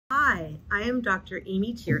Hi, I am Dr.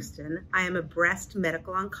 Amy Tiersten. I am a breast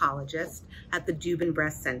medical oncologist at the Dubin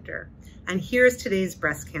Breast Center. And here's today's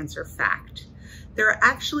breast cancer fact. There are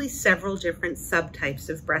actually several different subtypes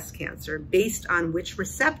of breast cancer based on which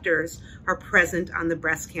receptors are present on the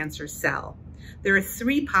breast cancer cell. There are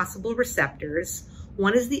three possible receptors.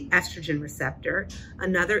 One is the estrogen receptor,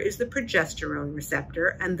 another is the progesterone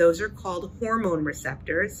receptor, and those are called hormone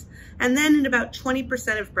receptors. And then in about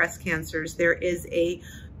 20% of breast cancers, there is a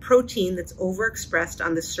protein that's overexpressed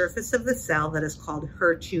on the surface of the cell that is called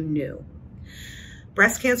HER2/neu.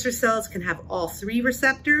 Breast cancer cells can have all three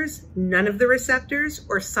receptors, none of the receptors,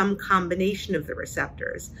 or some combination of the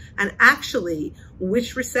receptors. And actually,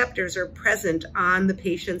 which receptors are present on the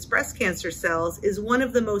patient's breast cancer cells is one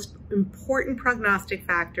of the most important prognostic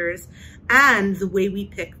factors and the way we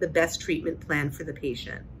pick the best treatment plan for the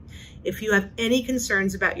patient. If you have any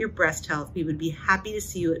concerns about your breast health, we would be happy to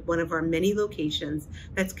see you at one of our many locations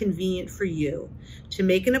that's convenient for you. To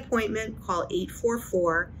make an appointment, call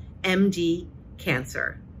 844-MD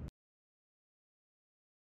Cancer.